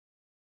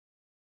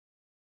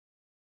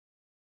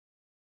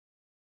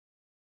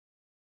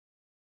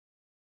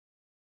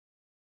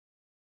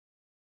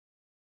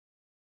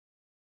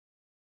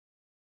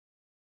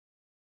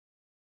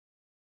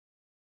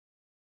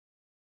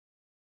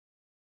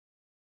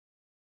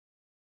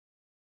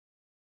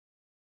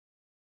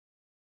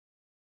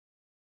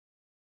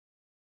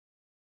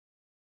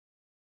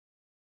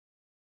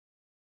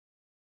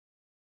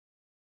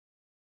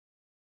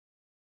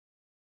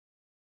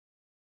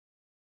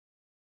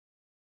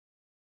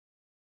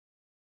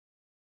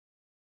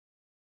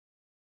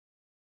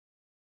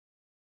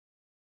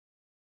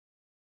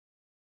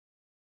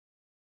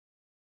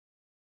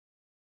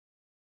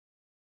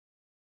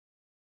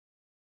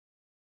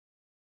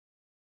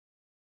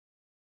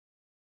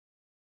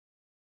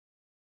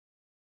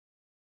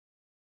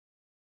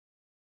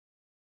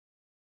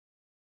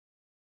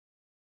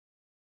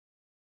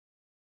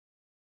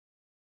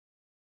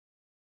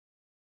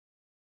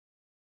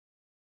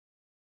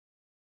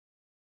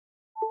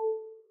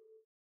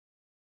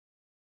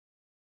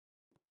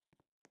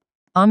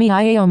Ami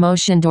Iomo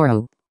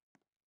Shindoro.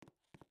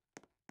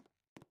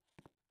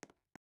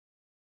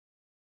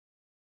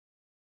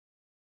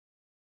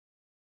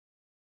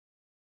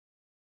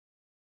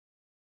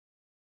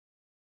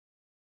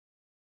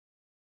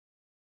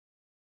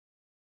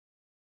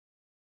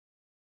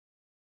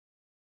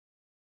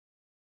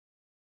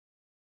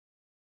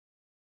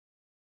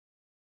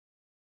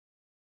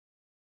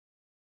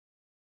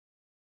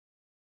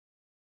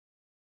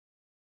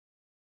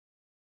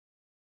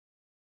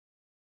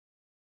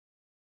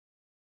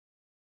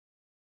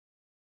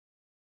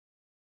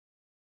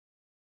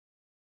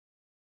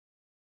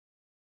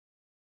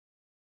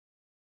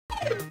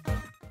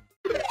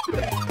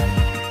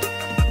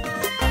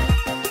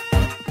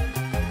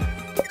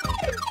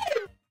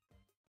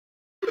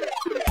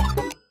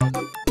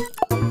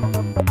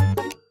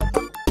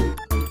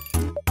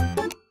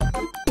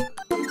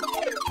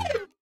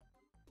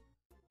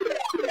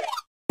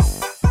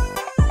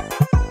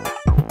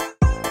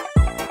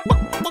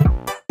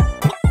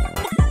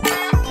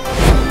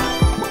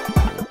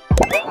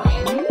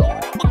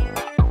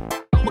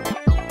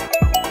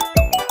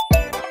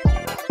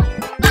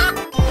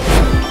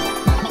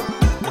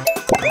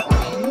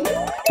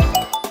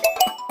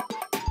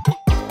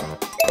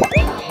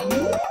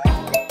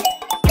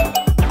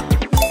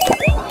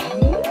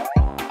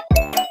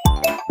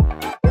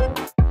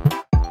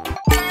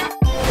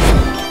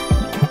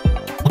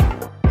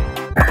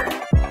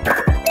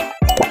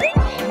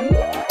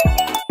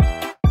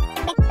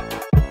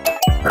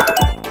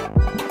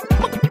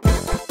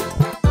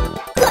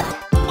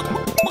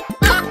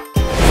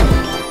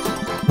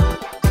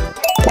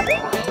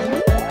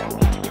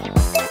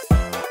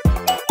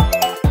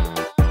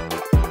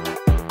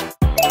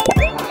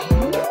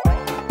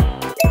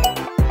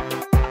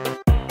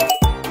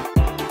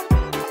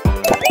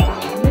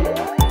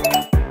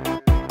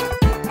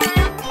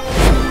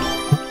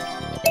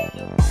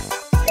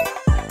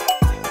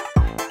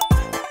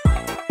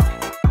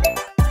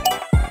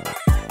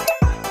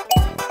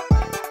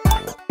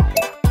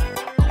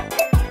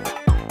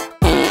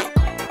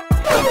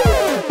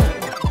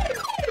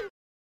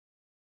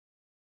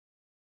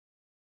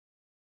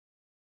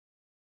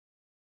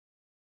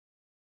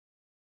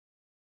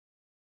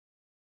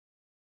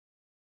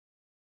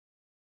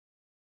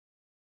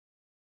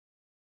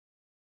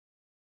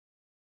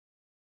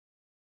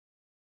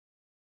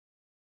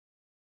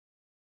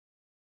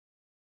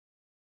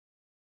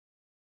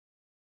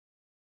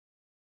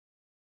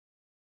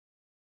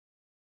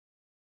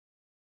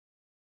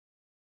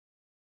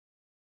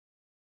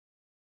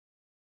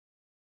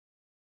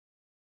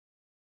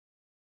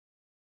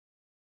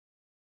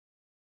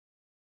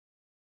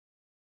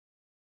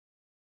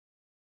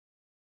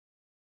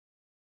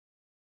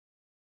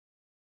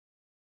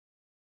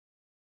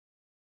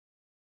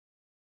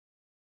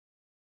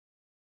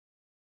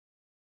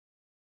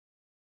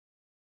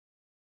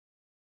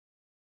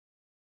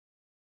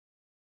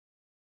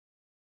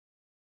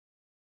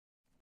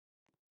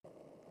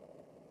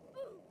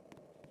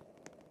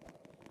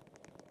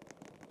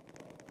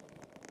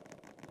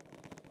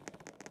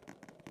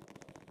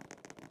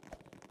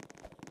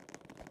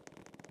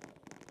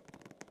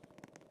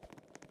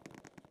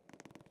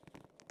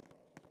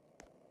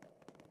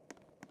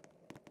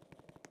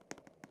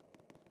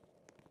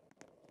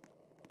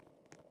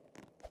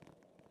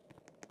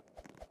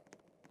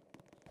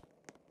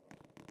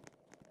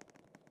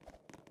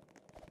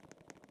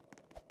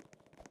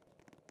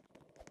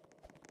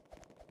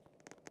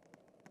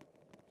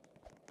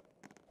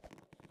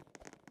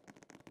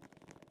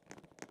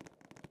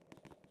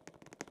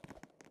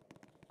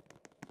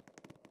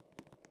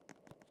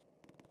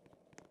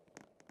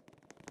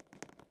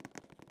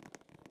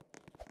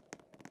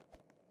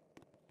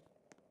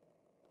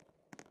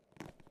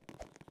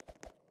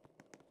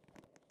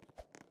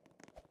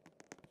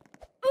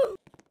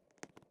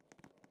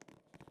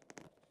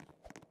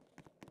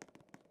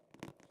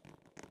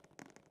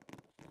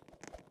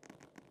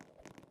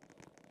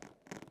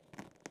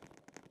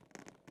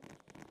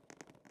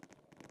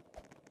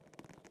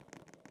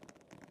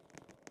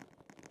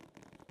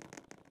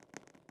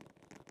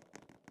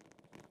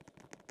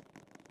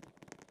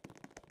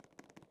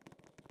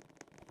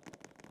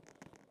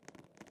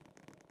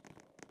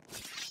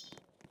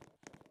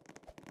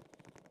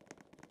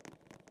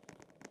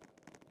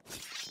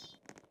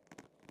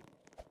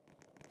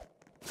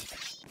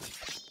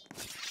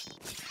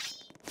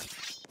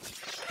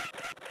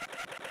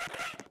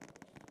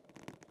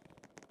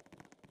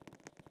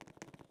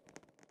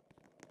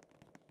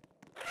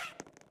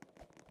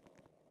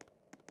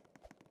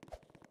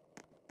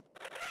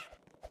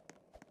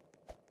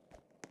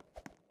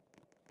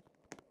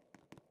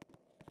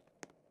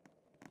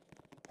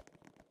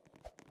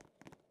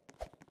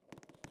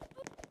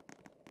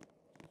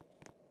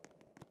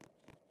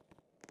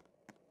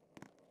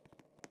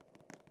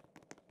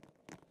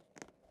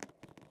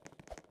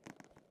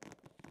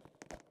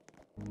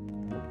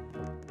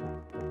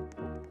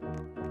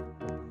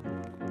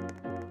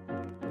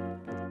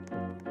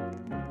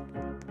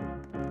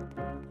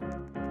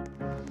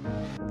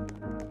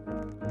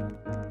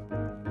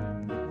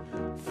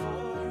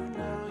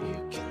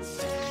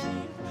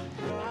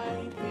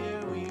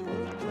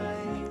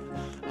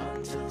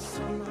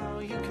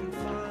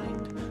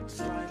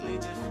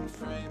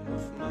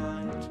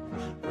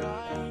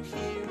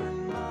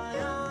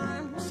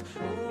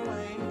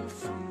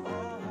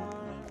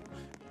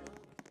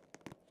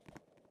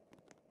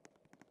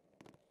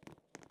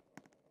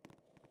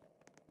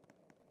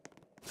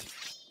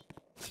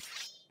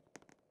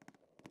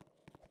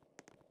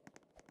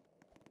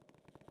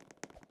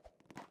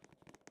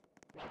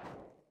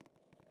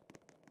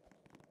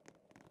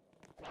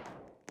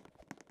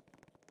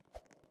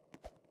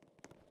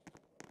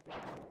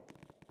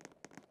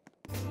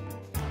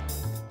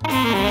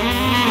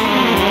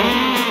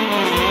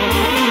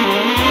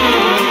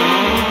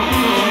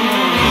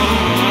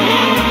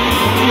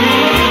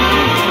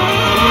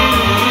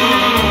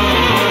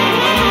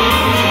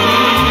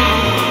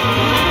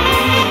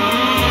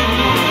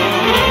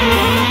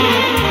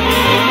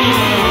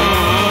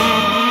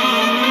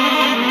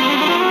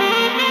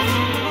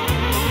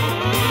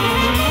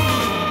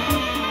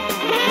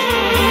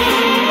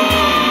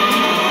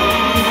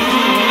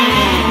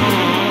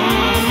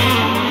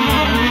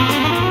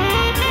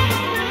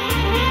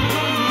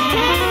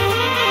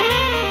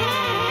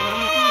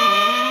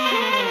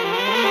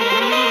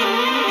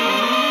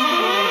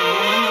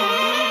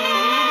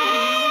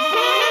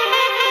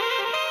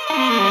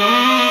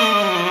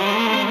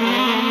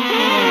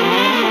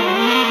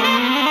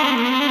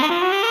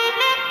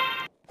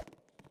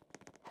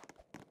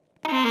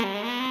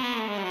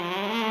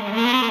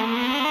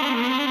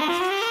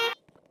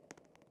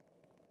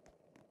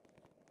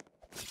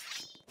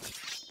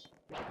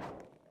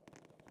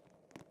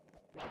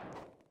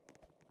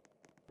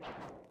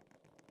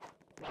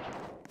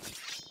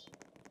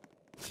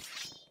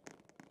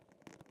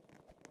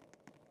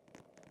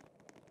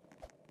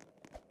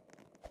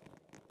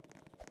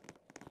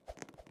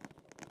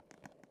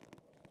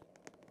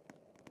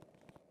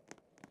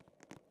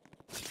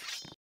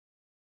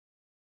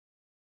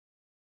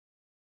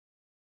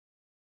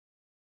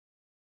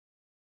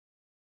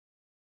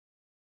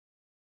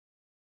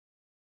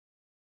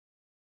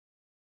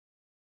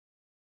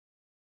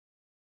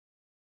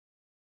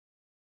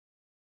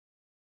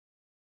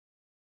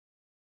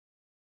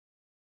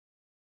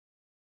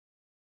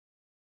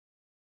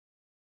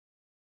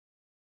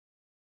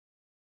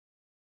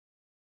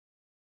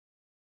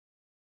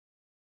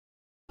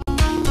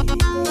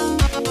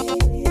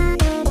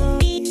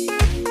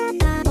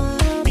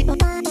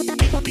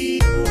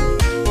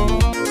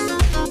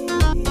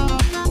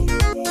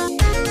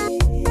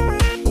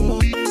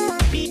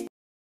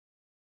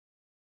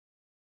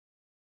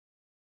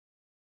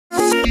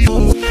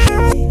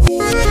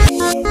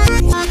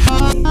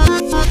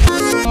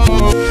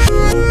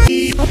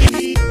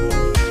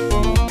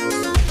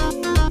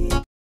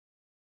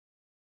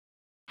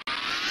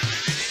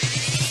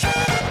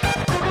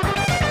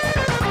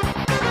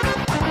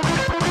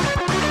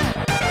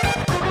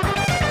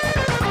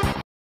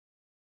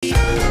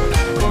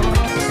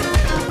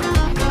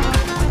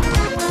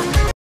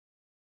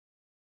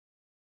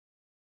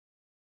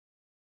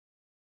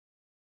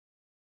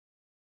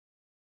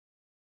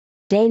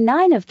 Day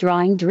 9 of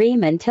drawing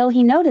dream until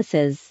he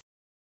notices.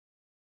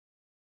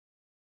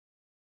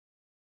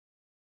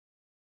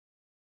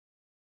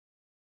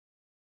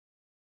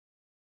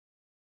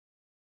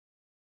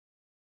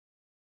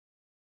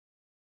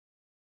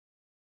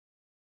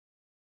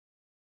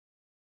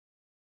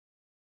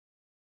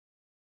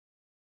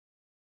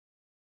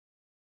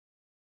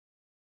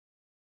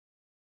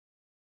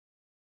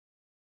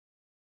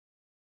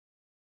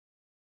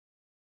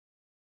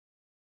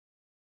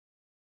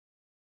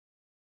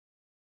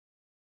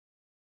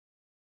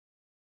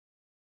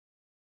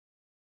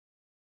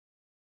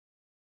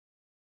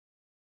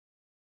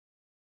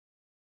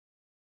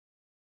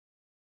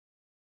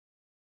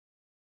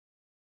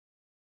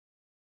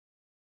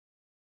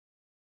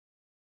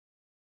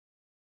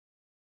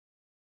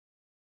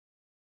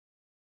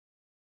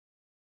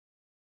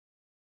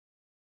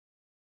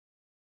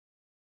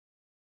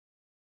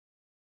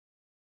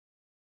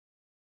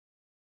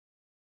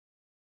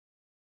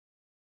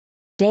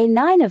 Day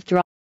 9 of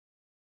drawing.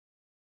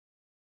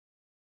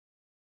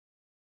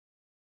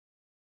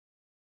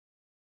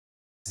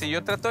 Si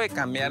yo trato de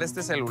cambiar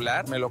este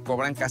celular, me lo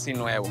cobran casi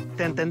nuevo.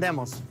 Te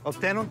entendemos.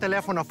 Obtén un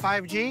teléfono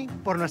 5G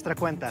por nuestra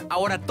cuenta.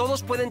 Ahora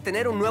todos pueden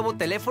tener un nuevo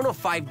teléfono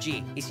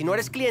 5G. Y si no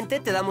eres cliente,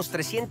 te damos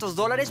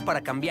 $300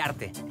 para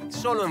cambiarte.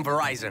 Solo en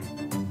Verizon.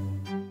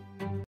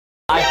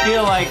 I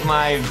feel like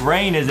my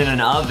brain is in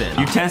an oven.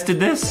 You tested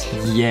this?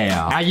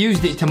 Yeah. I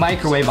used it to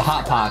microwave a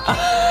Hot Pocket.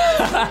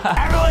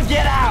 Everyone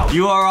get out!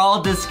 You are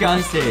all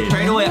disgusted.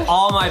 Trade away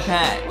all my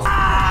pets.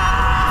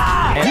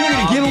 You're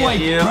gonna give away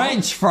you.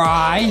 French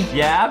fry.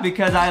 Yeah,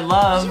 because I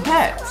love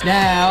pets.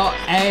 Now,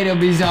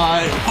 Adam is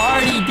on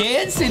party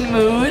dancing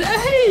mood.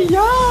 Hey,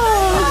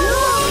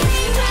 y'all.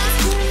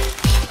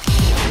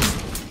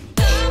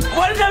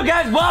 What is up,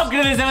 guys?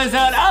 Welcome to this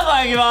episode of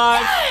Lucky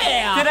Box.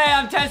 Yeah. Today,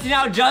 I'm testing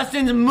out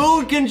Justin's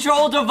mood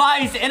control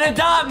device in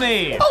Adopt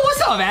Me. Oh,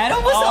 what's up,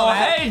 Adam? What's up,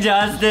 Adam? Hey,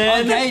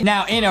 Justin. Okay,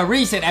 now in a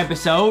recent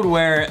episode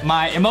where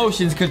my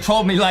emotions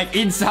controlled me like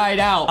inside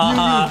out,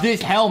 you used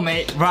this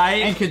helmet,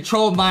 right, and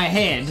controlled my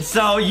head.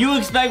 So you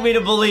expect me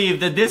to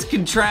believe that this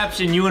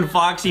contraption you and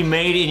Foxy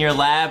made in your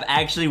lab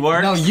actually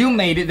works? No, you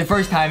made it the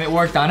first time it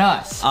worked on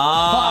us. Oh.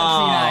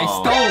 Foxy and I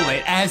stole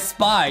it as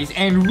spies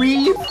and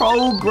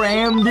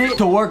reprogrammed it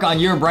to work on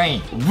your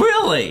brain.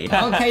 Really?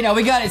 Okay, now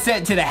we got it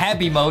set to the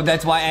happy mode.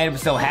 That's why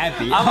Adam's so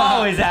happy. I'm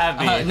always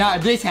happy.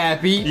 Not this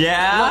happy.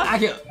 Yeah? Well, I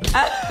can...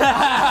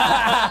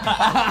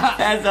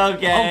 That's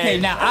okay. Okay,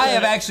 now I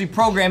have actually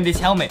programmed this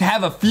helmet to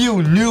have a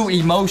few new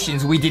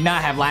emotions we did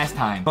not have last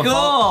time. Cool.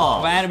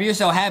 Well, Adam, you're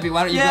so happy.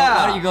 Why don't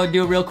you go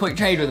do a real quick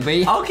trade with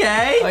me?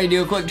 Okay. Why don't you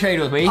do a quick trade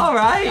with me? All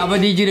right. I'm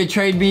gonna need you to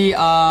trade me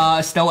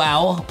Snow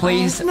Owl,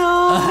 please.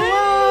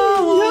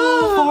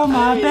 For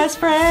my best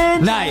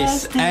friend.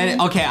 Nice.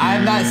 And okay, I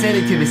have not set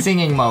it to the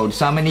singing mode,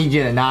 so I'm gonna need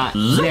you to not.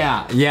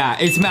 Yeah,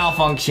 it's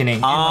malfunctioning.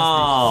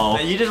 Oh,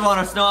 you just want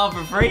to snow out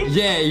for free?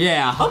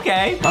 Yeah.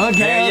 Okay. Okay.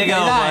 There you go,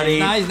 buddy.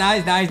 Nice.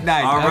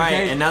 All right,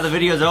 okay. and now the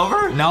video's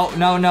over? No.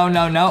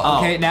 Oh.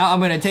 Okay, now I'm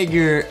gonna take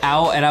your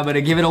owl and I'm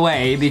gonna give it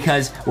away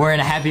because we're in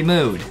a happy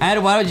mood.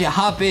 Adam, why don't you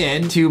hop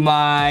into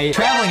my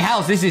traveling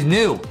house? This is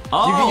new.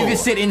 Oh. You can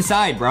sit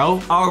inside, bro.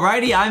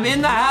 Alrighty, I'm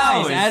in the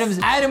house. Nice,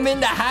 Adam in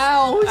the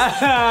house.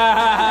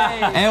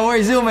 And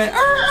we're zooming.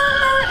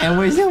 And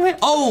we're zooming.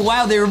 Oh,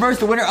 wow, they reversed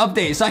the winter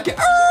update, so I can...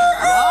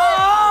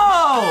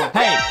 Oh!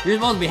 Hey, you're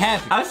supposed to be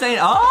happy. I was saying,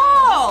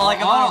 oh, like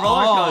I'm on a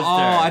roller coaster.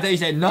 Oh, I thought you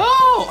said no.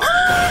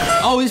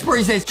 Oh, this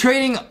person says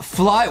trading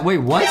fly. Wait,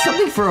 what?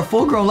 Something for a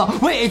full-grown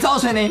love. Wait, it's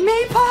also named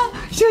Maypa.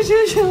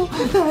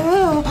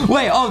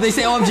 Wait, oh, they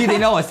say OMG, they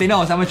know us. I'm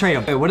gonna trade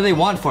them. Wait, what do they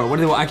want for it? What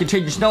do they want? I could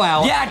trade your Snow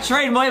Owl. Yeah,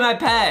 trade away my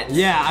pets.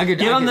 Yeah, I could.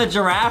 Give them the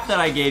giraffe that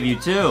I gave you,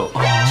 too.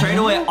 Trade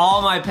away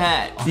all my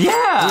pets.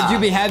 Yeah. Would you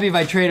be happy if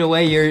I trade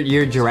away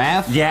your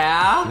giraffe?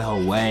 Yeah. No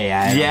way,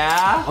 Adam.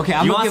 Yeah.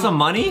 Okay, you want some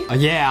money?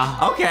 Yeah.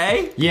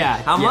 Okay.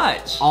 Yeah. How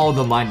much? All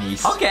the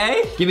monies.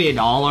 Okay. Give me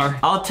 $1.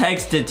 I'll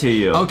text it to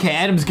you. Okay,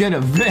 Adam's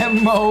gonna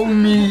Venmo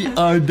me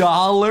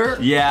 $1.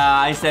 Yeah,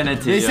 I sent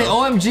it to you. They say,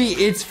 OMG,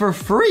 it's for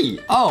free.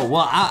 Oh,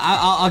 well,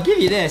 I'll give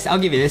you this. I'll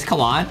give you this.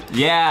 Come on.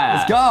 Yeah.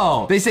 Let's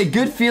go. They say,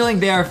 good feeling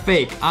they are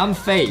fake. I'm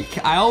fake.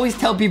 I always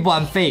tell people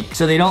I'm fake,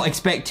 so they don't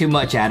expect too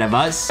much out of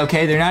us.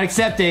 Okay, they're not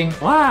accepting.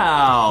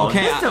 Wow.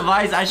 Okay, this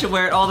device, I should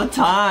wear it all the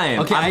time.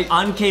 Okay,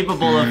 I'm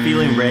incapable of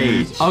feeling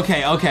rage.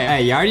 Okay.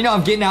 Hey, you already know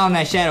I'm getting out on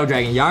that Shadow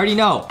Dragon. You already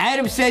know.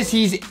 Adam says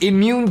he's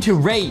immune to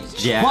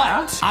rage. Yeah.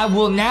 But I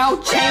will now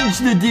change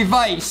the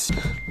device. To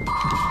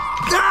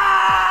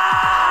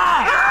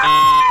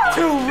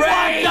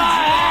rage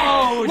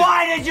mode.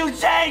 Why did you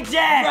change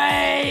it?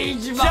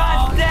 Rage mode.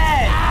 Justin!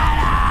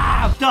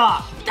 Adam.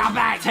 Stop! Come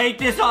back. Take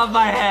this off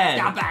my head.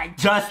 Come back.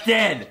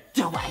 Justin!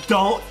 Do it.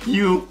 Don't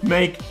you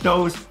make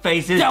those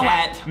faces Do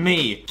at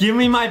me. Give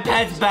me my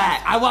pets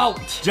back. I won't.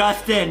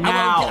 Justin,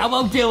 now. I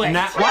won't do it.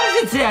 Now, why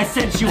does it say I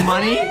sent you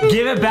money?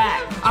 Give it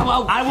back. I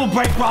won't. I will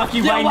break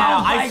Rocky right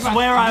now. I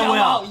swear I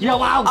will. You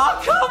won't.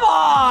 Oh, come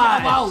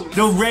on. You won't.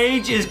 The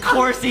rage is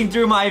coursing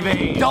through my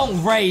veins.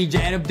 Don't rage,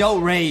 Adam.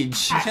 Don't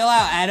rage. Chill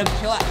out, Adam.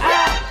 Chill out.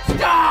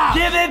 Stop!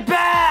 Give it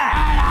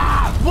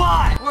back!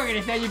 What? We're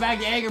gonna send you back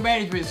to anger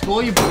management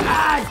school. You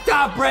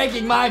stop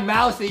breaking my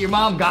mouse that your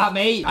mom got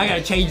me. I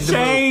gotta change the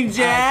Change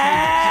mood.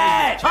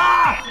 it!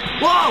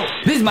 Whoa!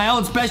 This is my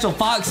own special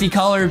foxy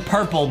colored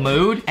purple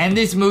mood, and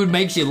this mood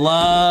makes you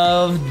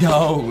love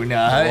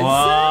donuts.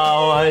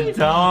 Whoa, a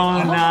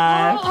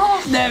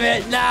donut. Damn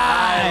it, nice.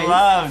 I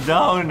love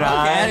donuts.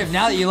 Okay, Adam,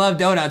 now that you love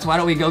donuts, why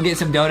don't we go get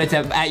some donuts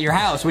at your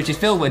house, which is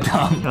filled with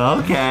them.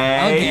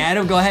 Okay. Okay,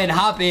 Adam, go ahead and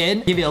hop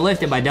in. Give you a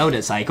lift in my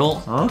donut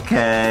cycle.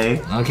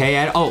 Okay. Okay,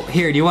 Adam. Oh,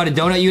 here, do you want a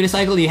donut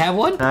unicycle? Do you have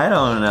one? I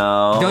don't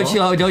know.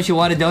 Don't you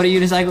want a donut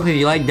unicycle because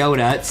you like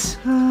donuts?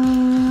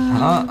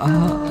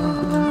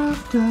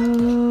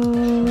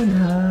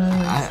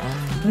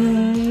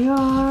 They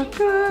are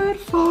good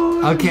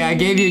for Okay, I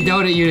gave you a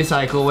donut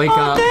unicycle. Wake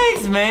up.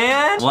 Thanks,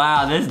 man.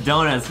 Wow, this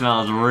donut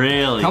smells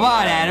really Come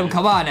on, good. Adam.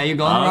 Come on now. You're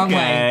going the wrong way.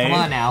 Okay. Come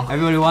on now.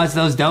 Everybody wants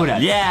those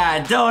donuts.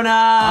 Yeah,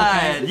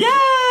 donut. Okay. Yay!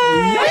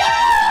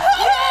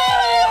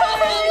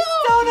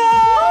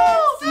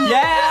 Donuts!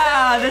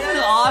 Yeah, this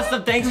is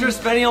awesome. Thanks for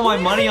spending all my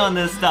money on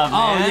this stuff,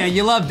 man. Oh, yeah,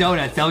 you love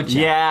donuts, don't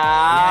you?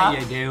 Yeah. Yeah,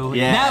 you do.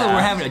 Yeah. Now that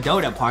we're having a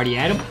donut party,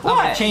 Adam, I'm What?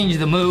 gonna change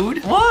the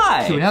mood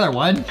Why? to another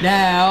one.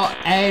 Now,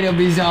 Adam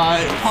is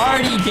on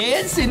party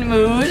dancing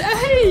mood.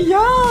 Hey,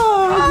 yo!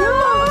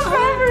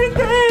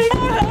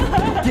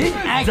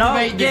 Activate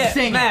Don't the get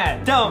singing.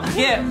 mad. Don't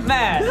get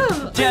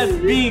mad.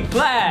 Just be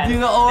glad Do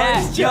the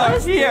orange that you're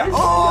justice. here.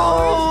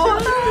 Oh,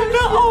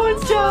 the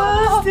orange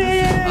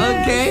justice.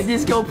 Okay,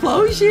 disco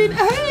plosion.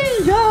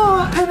 Hey, yo!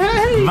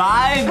 Hey!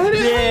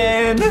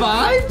 Vibing.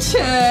 Vibe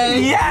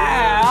check!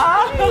 Yeah.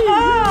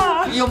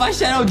 Yo, my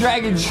Shadow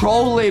Dragon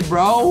trolling,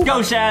 bro.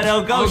 Go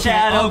Shadow. Go Okay,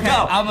 Shadow. okay.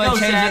 Go. I'm gonna Go,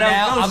 change Shadow, it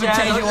now. go, I'm gonna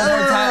change it one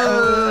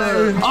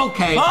Shadow. more time.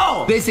 Okay.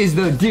 Oh. This is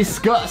the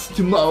disgust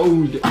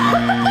mode.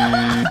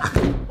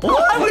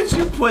 Why would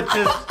you put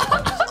this?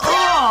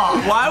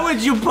 Oh, why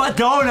would you put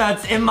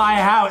donuts in my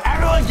house?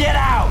 Everyone get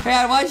out!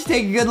 Man, why don't you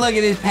take a good look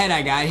at this pen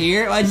I got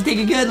here? Why don't you take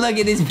a good look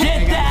at this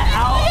pen? Get that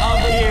out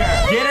of here!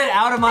 Get it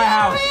out of my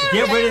house!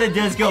 Get rid of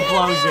the disco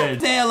explosion!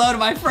 Say hello to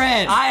my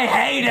friend. I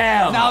hate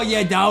him! No,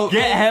 you don't.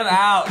 Get him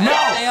out! Say No!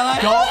 hello.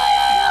 Don't!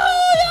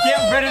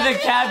 Get rid of the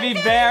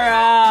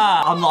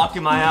capybara! I'm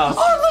locking my house.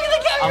 Oh, look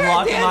at the camera I'm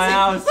locking my dancing.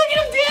 house. Look at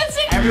him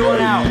dancing.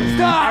 Everyone out!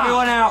 Stop.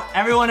 Everyone out!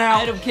 Everyone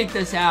out! Adam kicked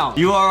us out.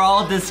 You are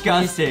all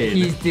disgusted.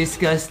 He's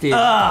disgusted.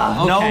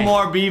 Ugh, no Okay.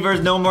 more beavers,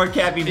 no more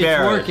capybaras.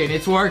 It's working,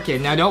 it's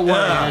working. Now don't worry,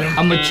 Ugh. Adam.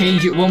 I'm gonna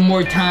change it one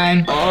more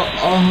time.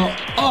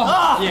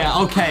 Yeah,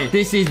 okay.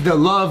 This is the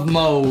love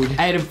mode.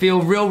 Adam,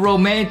 feel real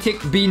romantic.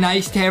 Be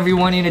nice to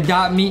everyone and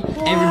adopt me.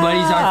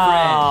 Everybody's our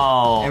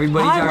friend.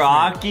 Everybody's Hi, our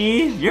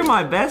Rocky. You're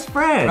my best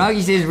friend.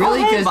 Rocky says,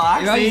 really? Oh, hey, Because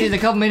Boxy. Rocky says a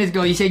couple minutes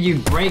ago, you said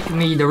you'd break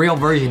me, the real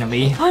version of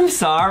me. I'm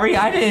sorry.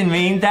 I didn't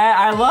mean that.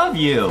 I love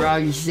you.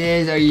 Rocky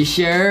says, are you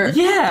sure?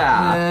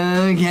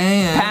 Yeah.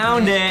 Okay.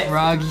 Pound it.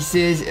 Rocky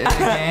says,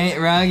 okay.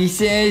 Rocky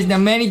says, now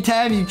many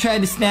times you tried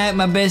to snap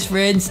my best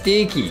friend,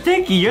 Sticky.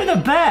 Sticky, you're the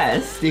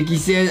best. Sticky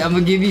says, I'm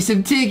gonna give you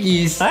some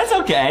tickies. That's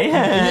okay.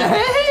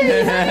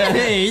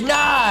 Hey,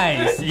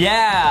 nice.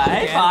 Yeah.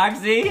 Hey, Okay.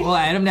 Foxy. Well,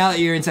 Adam, now that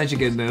you're in such a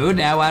good mood,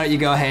 now why don't you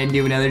go ahead and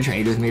do another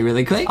trade with me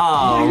really quick?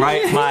 All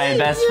right, my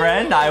best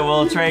friend. I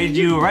will trade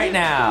you right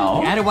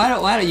now. Adam, why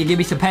don't you give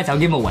me some pets? I'll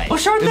give them away. Oh,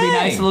 sure It'll be a thing.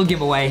 nice little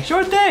giveaway.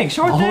 Sure thing.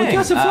 Sure thing.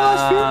 got some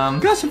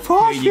frost got some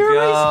frost Here you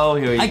go.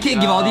 Here you I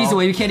can't give all these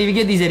away. We can't even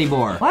get these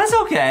anymore. Well, that's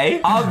okay.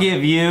 I'll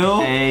give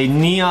you a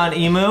neon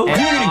emu. You're gonna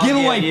I'll give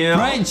away you-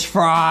 French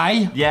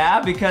fry.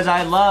 Yeah, because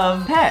I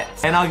love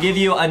pets. And I'll give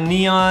you a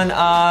neon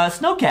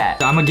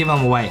snowcat. I'm gonna give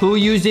them away. Who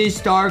uses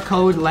star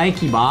code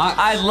LankyBox?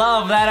 I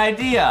love that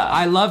idea.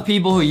 I love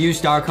people who use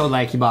star code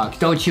LankyBox.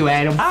 Don't you,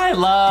 Adam? I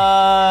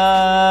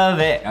love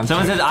it.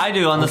 Someone says I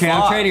do on the Okay,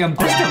 slot. I'm trading them.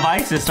 This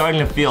device is starting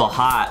to feel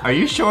hot. Are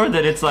you sure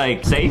that it's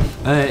like safe?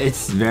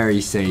 It's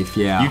very safe,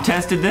 yeah. You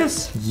tested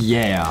this?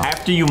 Yeah.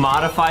 After you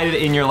modified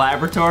it in your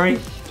laboratory?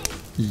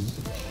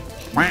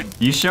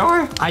 You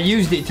sure? I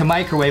used it to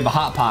microwave a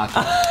Hot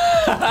Pocket.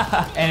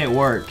 And it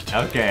worked.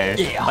 Okay.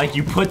 Yeah. Like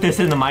you put this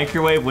in the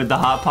microwave with the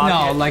Hot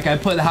Pocket? No, like I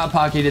put the Hot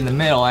Pocket in the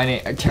middle and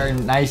it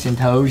turned nice and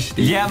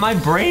toasty. Yeah, my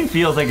brain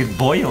feels like it's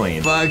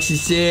boiling. Foxy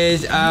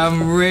says,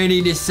 I'm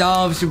ready to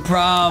solve some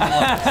problems.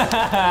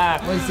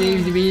 What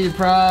seems to be the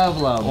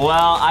problem?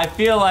 Well, I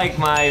feel like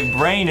my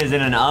brain is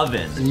in an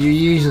oven. You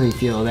usually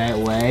feel that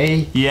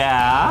way.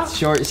 Yeah?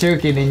 Short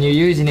circuit and you're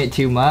using it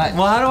too much.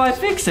 Well, how do I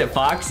fix it,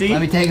 Foxy?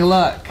 Let me take a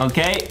look.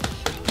 Okay.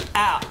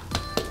 Ow.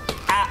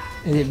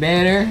 Is it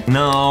better?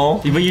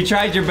 No. But you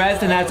tried your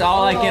best and that's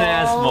all I can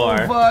ask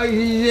for.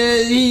 Foxy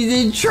says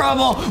he's in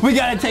trouble. We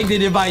gotta take the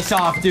device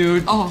off,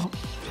 dude. Oh.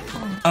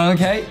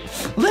 Okay.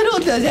 Little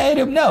does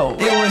Adam know,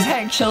 it was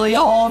actually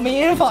all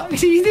me and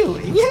Foxy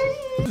doing.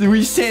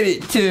 We set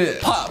it to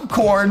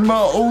popcorn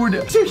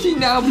mode. So she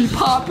now be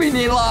popping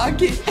and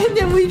locking. And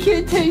then we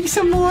can take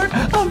some more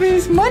of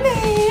his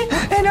money.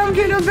 And I'm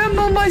gonna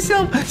Venmo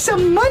myself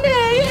some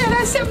money. And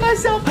I sent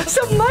myself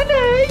some money.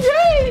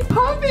 Yay!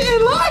 Pop it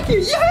and lock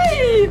it.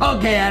 Yay!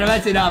 Okay, Adam,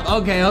 that's enough.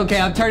 Okay,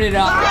 I'm turning it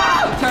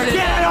off. Turn it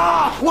Get it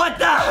off! What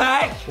the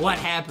heck? What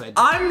happened?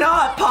 I'm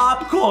not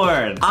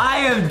popcorn. I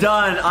am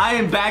done. I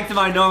am back to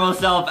my normal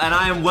self, and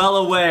I am well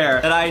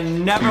aware that I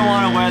never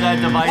want to wear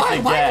that device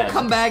again. Why you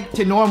come back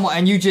to normal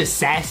and you just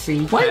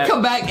sassy? Why you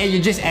come back and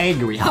you're just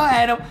angry? Huh,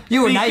 Adam?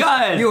 You were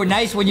nice. You were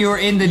nice when you were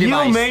in the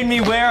device. You made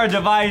me wear a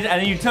device, and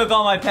then you took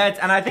all my pets,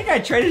 and I think I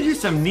traded you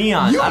some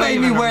neon. You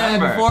made me wear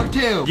that before,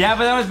 too. Yeah,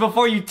 but that was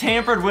before you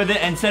tampered with it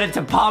and set it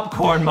to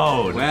popcorn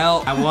mode.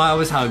 Well, I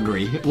was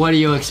hungry. What do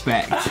you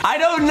expect? I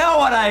don't know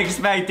what I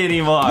expect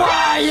anymore.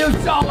 Why are you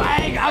so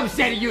angry? I'm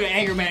sending you to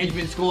anger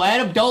management school,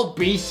 Adam. Don't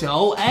be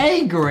so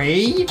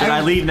angry. Should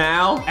I leave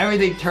now?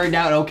 Everything turned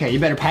out okay. You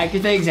better pack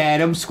your things,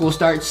 Adam. School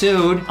starts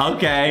soon.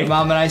 Okay. Your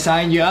mom and I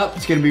signed you up.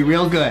 It's gonna be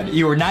real good.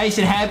 You were nice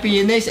and happy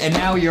in this, and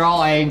now you're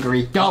all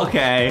angry. Don't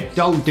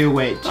do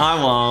it. I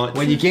won't.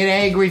 When you get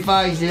angry,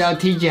 Fox, I'll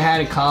teach you how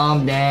to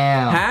calm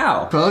down.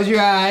 How? Close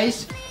your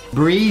eyes,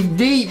 breathe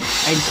deep,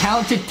 and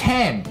count to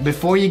 10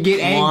 before you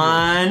get angry.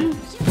 1,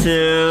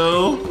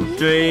 2,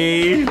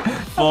 3,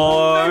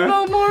 4,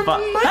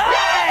 5.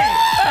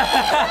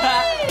 Hey!